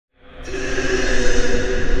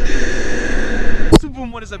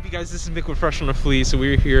What is up, you guys? This is Mick with Fresh on the Flea. So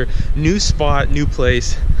we're here, new spot, new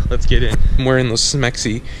place. Let's get in. I'm wearing those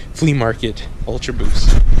smexy flea market Ultra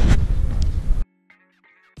Boosts.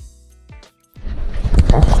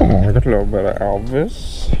 Oh, I got a little bit of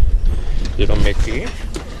Elvis. Little Mickey.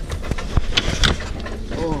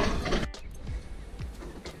 Oh.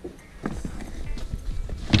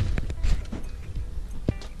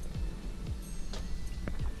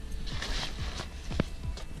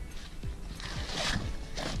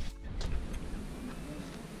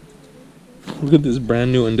 Look at this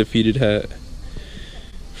brand new undefeated hat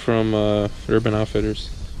from Urban Outfitters.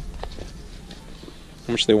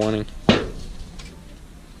 How much are they wanting?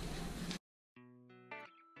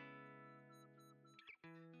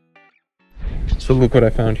 So look what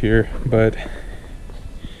I found here, but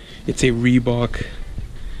it's a Reebok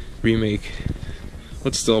remake.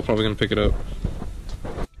 But still, probably gonna pick it up.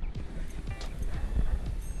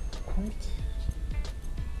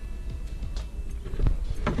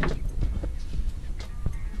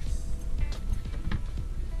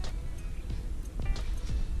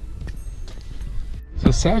 So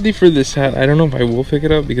sadly for this hat, I don't know if I will pick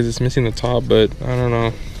it up because it's missing the top, but I don't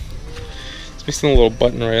know. It's missing a little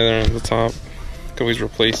button right there on the top. Could always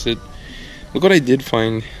replace it. Look what I did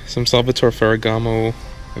find. Some Salvatore Ferragamo.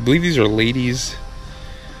 I believe these are ladies'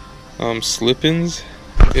 slip-ins.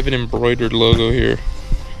 They have an embroidered logo here.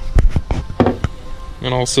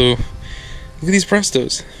 And also, look at these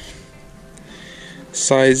Prestos.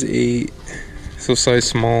 Size 8. So size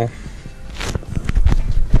small.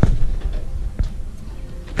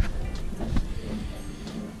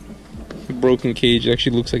 Broken cage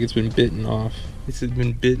actually looks like it's been bitten off. This has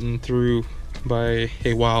been bitten through by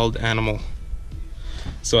a wild animal.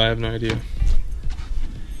 So I have no idea.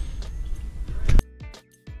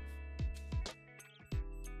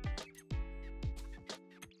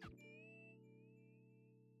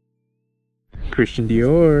 Christian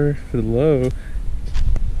Dior for the low.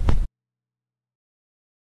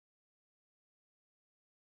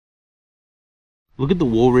 Look at the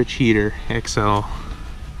Woolrich heater XL.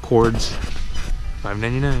 Cords,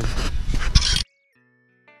 $5.99.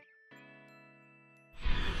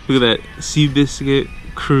 Look at that Seabiscuit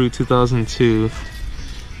Crew 2002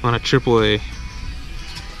 on a AAA.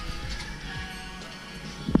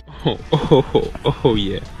 Oh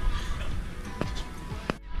yeah.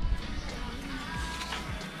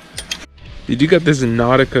 You do got this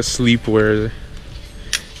Nautica sleepwear.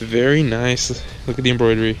 Very nice. Look at the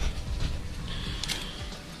embroidery.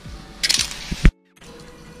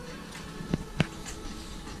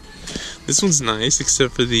 This one's nice,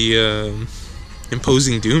 except for the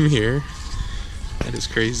imposing doom here. That is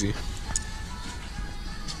crazy.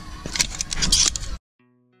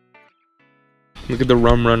 Look at the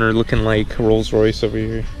Rum Runner looking like Rolls Royce over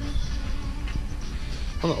here.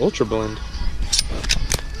 On the Ultra Blend.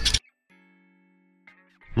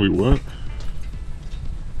 Wait, what?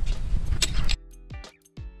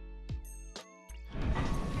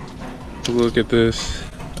 Look at this.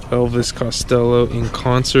 Elvis Costello in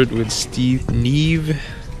concert with Steve Neve.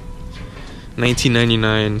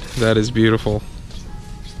 1999. That is beautiful.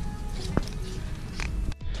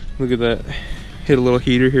 Look at that. Hit a little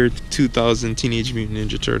heater here. 2000 Teenage Mutant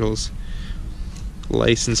Ninja Turtles.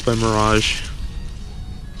 Licensed by Mirage.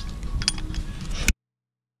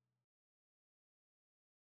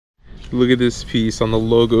 Look at this piece on the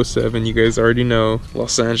Logo 7. You guys already know.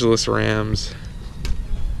 Los Angeles Rams.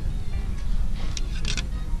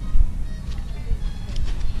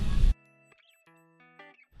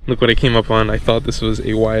 Look what I came up on. I thought this was a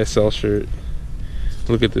YSL shirt.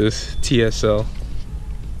 Look at this. TSL.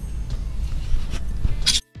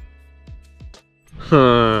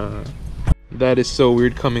 Huh. That is so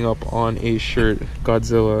weird coming up on a shirt.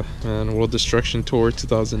 Godzilla, man. World Destruction Tour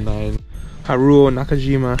 2009. Haruo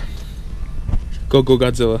Nakajima. Go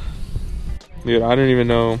Godzilla. Dude, I don't even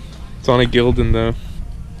know. It's on a Gildan though.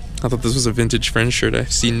 I thought this was a vintage French shirt. I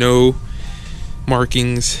see no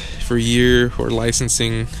markings for year or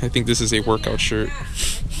licensing. I think this is a workout shirt.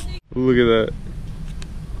 Look at that.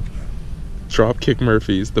 Dropkick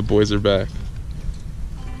Murphys. The boys are back.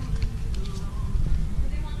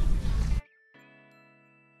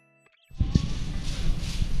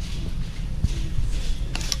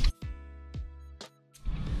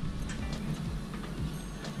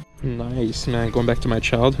 Nice, man. Going back to my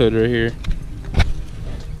childhood right here.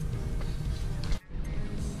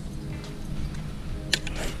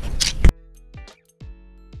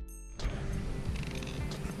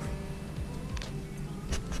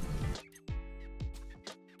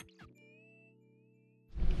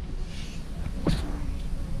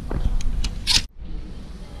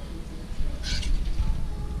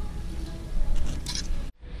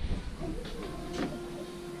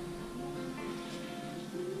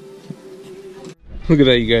 Look at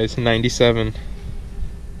that, you guys. 97.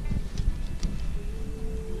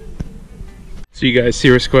 So you guys,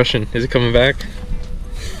 serious question. Is it coming back?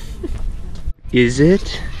 Is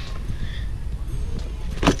it?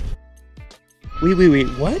 Wait,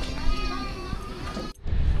 what?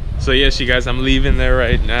 So yes, you guys, I'm leaving there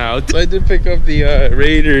right now. So I did pick up the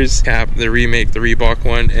Raiders cap, the remake, the Reebok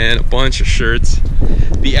one, and a bunch of shirts.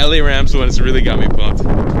 The LA Rams one has really got me pumped.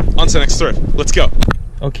 On to the next thrift. Let's go.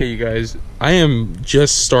 Okay, you guys, I am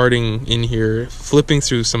just starting in here, flipping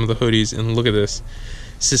through some of the hoodies, and look at this.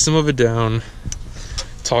 System of a Down,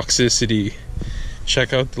 Toxicity.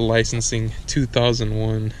 Check out the licensing,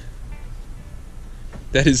 2001.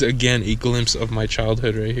 That is, again, a glimpse of my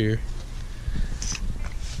childhood right here.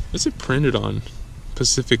 What's it printed on?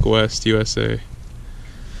 Pacific West, USA.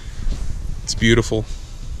 It's beautiful.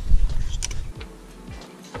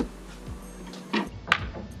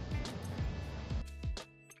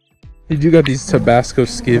 You do got these Tabasco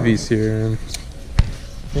skivvies here, and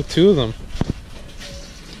got two of them.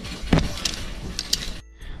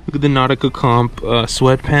 Look at the Nautica Comp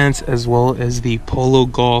sweatpants, as well as the Polo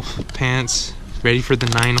Golf pants, ready for the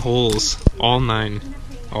 9 holes. All 9,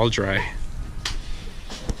 all dry.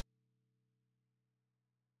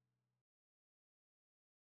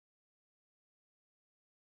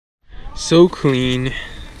 So clean,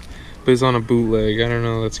 but it's on a bootleg. I don't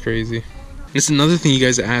know, that's crazy. It's another thing you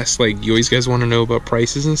guys ask, like, you always guys want to know about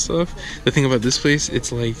prices and stuff. The thing about this place,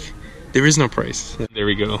 it's like, there is no price. There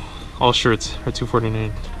we go. All shirts are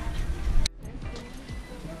 $249.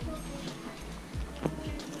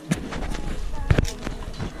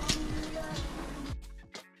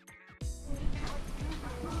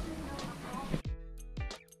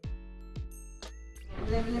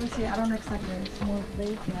 Let me see, I don't know exactly. It's more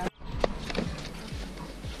vague, yeah.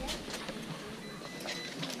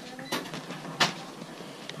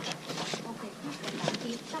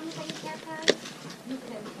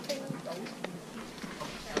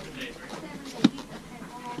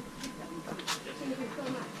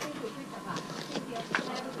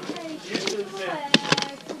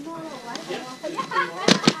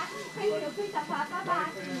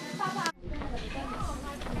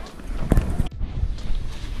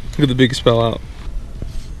 Look at the big spell out.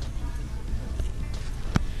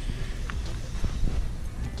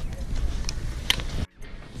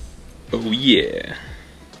 Oh yeah.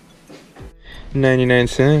 99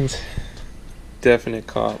 cents. Definite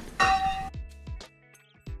cop.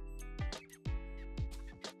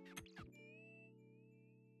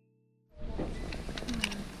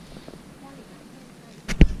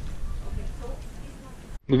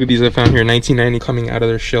 Look at these I found here. 1990 coming out of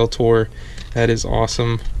their shell tour. That is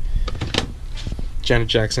awesome. Janet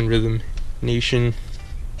Jackson Rhythm Nation.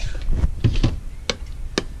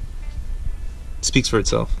 Speaks for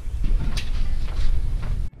itself.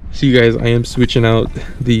 So you guys, I am switching out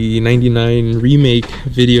the 99 remake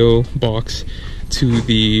video box to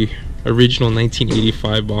the original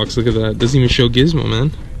 1985 box. Look at that. Doesn't even show Gizmo,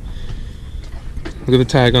 man. Look at the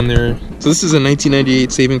tag on there. So this is a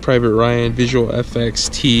 1998 Saving Private Ryan visual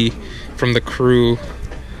FX tee from the crew.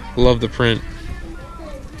 Love the print.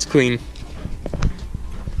 It's clean.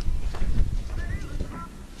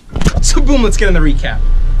 So boom, let's get in the recap.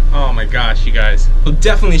 Oh my gosh, you guys. Well,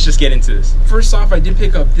 definitely let's just get into this. First off, I did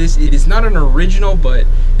pick up this. It is not an original, but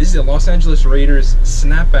this is a Los Angeles Raiders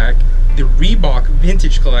snapback, the Reebok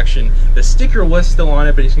vintage collection. The sticker was still on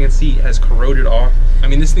it, but as you can see, it has corroded off. I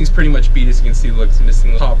mean, this thing's pretty much beat. As you can see, look, it's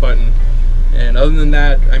missing the top button. And other than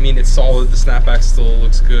that, I mean, it's solid. The snapback still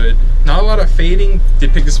looks good. Not a lot of fading.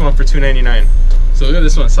 Did pick this one up for $2.99. So look at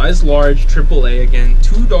this one, size large, AAA again,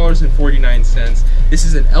 $2.49. This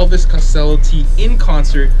is an Elvis Costello tee in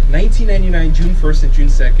concert, 1999, June 1st and June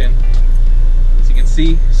 2nd. As you can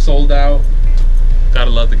see, sold out.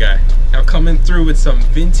 Gotta love the guy. Now coming through with some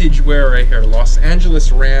vintage wear right here, Los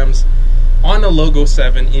Angeles Rams on a Logo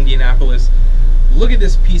 7, Indianapolis. Look at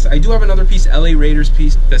this piece. I do have another piece, LA Raiders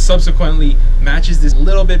piece, that subsequently matches this a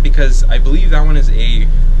little bit because I believe that one is a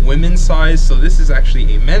women's size, so this is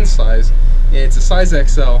actually a men's size. It's a size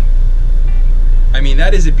XL. I mean,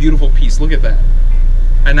 that is a beautiful piece. Look at that.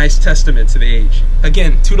 A nice testament to the age.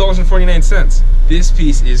 Again, $2.49. This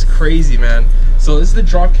piece is crazy, man. So this is the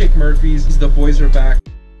Dropkick Murphys. The boys are back.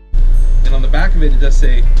 And on the back of it, it does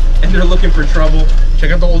say, and they're looking for trouble.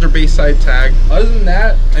 Check out the older Bayside tag. Other than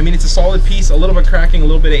that, I mean, it's a solid piece. A little bit cracking, a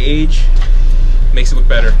little bit of age. Makes it look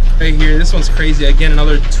better. Right here, this one's crazy. Again,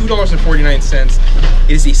 another $2.49.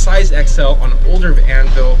 It is a size XL on an older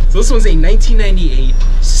Anvil. So this one's a 1998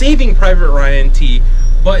 Saving Private Ryan tee,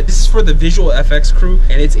 but this is for the Visual FX crew,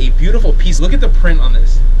 and it's a beautiful piece. Look at the print on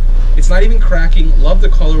this. It's not even cracking. Love the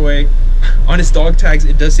colorway. On his dog tags,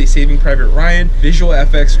 it does say Saving Private Ryan, Visual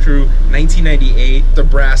FX Crew, 1998. The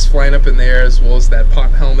brass flying up in the air, as well as that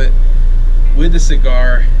pop helmet with the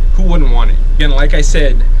cigar. Who wouldn't want it? Again, like I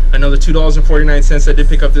said, another $2.49. I did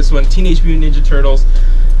pick up this one, Teenage Mutant Ninja Turtles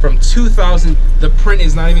from 2000. The print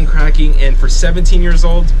is not even cracking, and for 17 years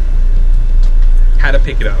old, had to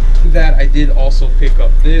pick it up. That I did also pick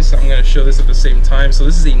up this. I'm gonna show this at the same time. So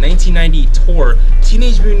this is a 1990 tour,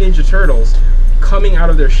 Teenage Mutant Ninja Turtles coming out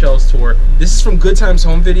of their shells tour. This is from Good Times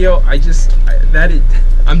Home Video.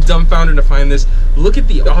 I'm dumbfounded to find this. Look at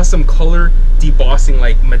the awesome color debossing,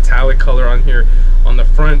 like metallic color on here on the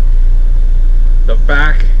front. The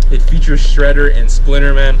back, it features Shredder and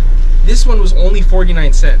Splinter Man. This one was only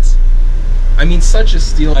 49 cents. I mean, such a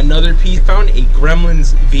steal. Another piece, found a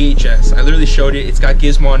Gremlins VHS. I literally showed it. It's got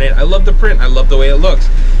Gizmo on it. I love the print. I love the way it looks.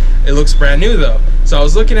 It looks brand new though. So I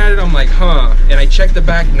was looking at it, I'm like, huh. And I checked the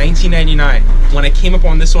back, 1999. When I came up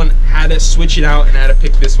on this one, had to switch it out and had to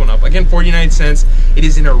pick this one up. Again, 49 cents. It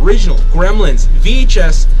is an original Gremlins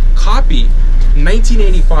VHS copy,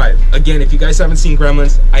 1985. Again, if you guys haven't seen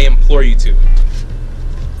Gremlins, I implore you to.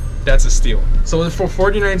 That's a steal. So for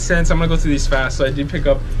 49 cents, I'm gonna go through these fast. So I did pick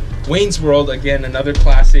up Wayne's World, again, another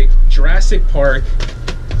classic. Jurassic Park.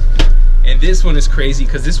 And this one is crazy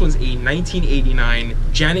because this one's a 1989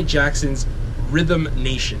 Janet Jackson's Rhythm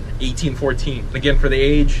Nation, 1814. Again, for the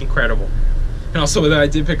age, incredible. And also with that, I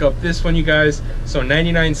did pick up this one, you guys. So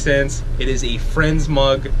 99 cents. It is a Friends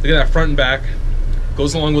mug. Look at that front and back.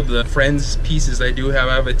 Goes along with the Friends pieces I do have.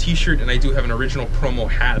 I have a t-shirt and I do have an original promo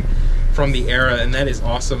hat from the era, and that is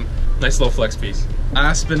awesome. Nice little flex piece.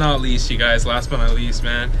 Last but not least, you guys, last but not least,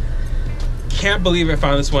 man. Can't believe I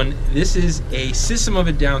found this one. This is a System of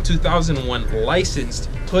a Down 2001 licensed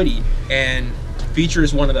hoodie and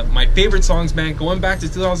features one of my favorite songs, man. Going back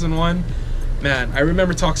to 2001, man, I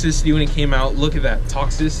remember Toxicity when it came out. Look at that,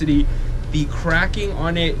 Toxicity. The cracking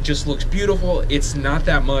on it just looks beautiful. It's not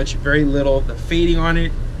that much, very little. The fading on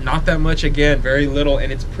it, not that much, again, very little.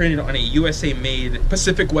 And it's printed on a USA made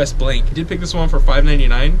Pacific West blank. I did pick this one for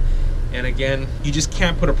 $5.99. And again, you just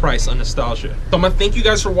can't put a price on nostalgia. So I'm gonna thank you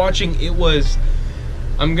guys for watching. It was,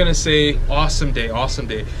 I'm gonna say, awesome day, awesome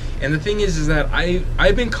day. And the thing is that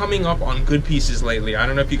I've been coming up on good pieces lately. I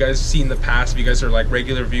don't know if you guys have seen the past, if you guys are like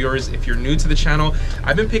regular viewers. If you're new to the channel,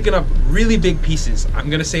 I've been picking up really big pieces. I'm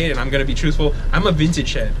gonna say it and I'm gonna be truthful. I'm a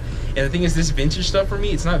vintage head. And the thing is, this vintage stuff for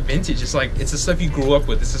me, it's not vintage. It's like, it's the stuff you grew up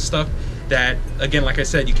with. It's the stuff that, again, like I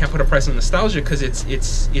said, you can't put a price on nostalgia because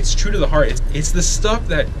it's true to the heart. It's the stuff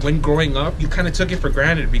that when growing up, you kind of took it for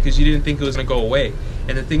granted because you didn't think it was gonna go away.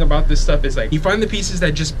 And the thing about this stuff is, like, you find the pieces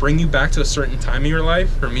that just bring you back to a certain time in your life.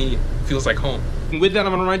 For me, it feels like home. And with that,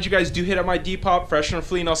 I'm gonna remind you guys, do hit up my Depop, Fresh on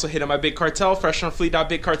Fleet, and also hit up my Big Cartel,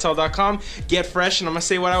 freshonfleet.bigcartel.com. Get fresh, and I'm gonna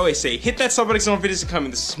say what I always say. Hit that sub button, videos are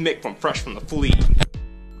coming. This is Mick from Fresh from the Fleet.